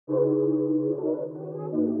Walk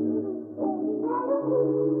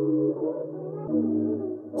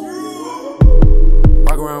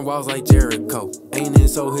around walls like Jericho, ain't it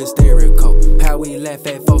so hysterical? How we laugh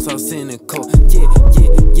at folks so cynical. Yeah,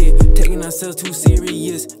 taking ourselves too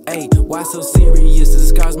serious. Ayy, why so serious? The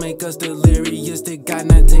scars make us delirious. Did God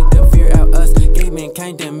not take the fear out us? Gave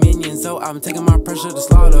mankind dominion, so I'm taking my pressure to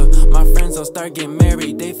slaughter. My friends all start getting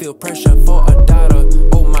married, they feel pressure for a daughter.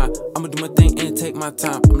 Oh my, I'ma do my thing and take my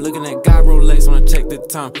time. I'm looking at God Rolex when I check the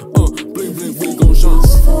time. Blink, blink, we gon' shine.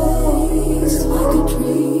 Face like a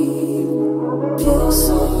dream, feels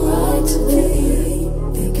so right to be.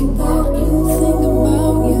 Thinking about you, thinking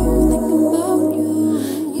about you, thinking about you.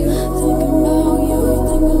 Thinking about you,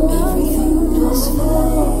 thinking about everything. Just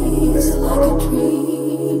face like a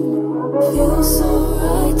dream, feels so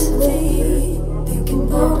right to be. Thinking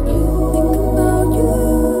about you, thinking about you.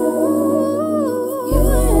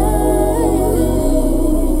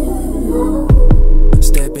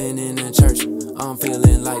 Stepping in the church, I'm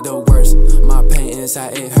feeling like the worst. My pain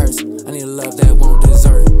inside, it hurts. I need a love that won't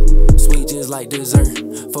desert. Sweet just like dessert.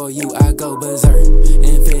 For you, I go berserk.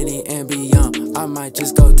 Infinity and beyond. I might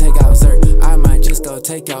just go take out Zerk. I might just go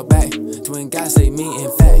take y'all back to when God saved me, in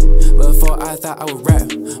fact. Before I thought I would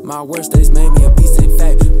rap, my worst days made me a beast, in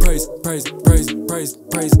fact. Praise, praise, praise, praise,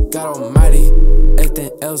 praise God Almighty.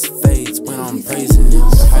 Everything else fades when I'm praising.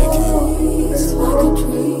 Face like a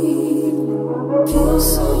dream,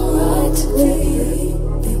 feels so right to be.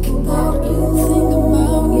 Thinking about you, thinking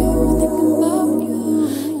about you, thinking about you.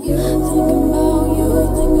 Thinking about you,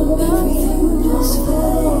 thinking about everything. Just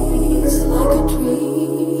face like a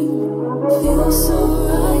dream, feels so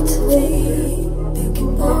right to be. Thinking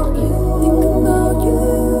about you, thinking about you.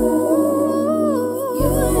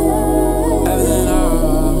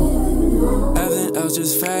 Everything else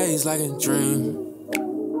just fades like a dream.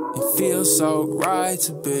 It feels so right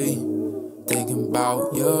to be. Thinking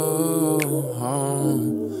about you,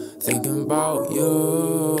 thinking about you,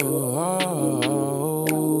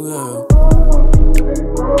 yeah.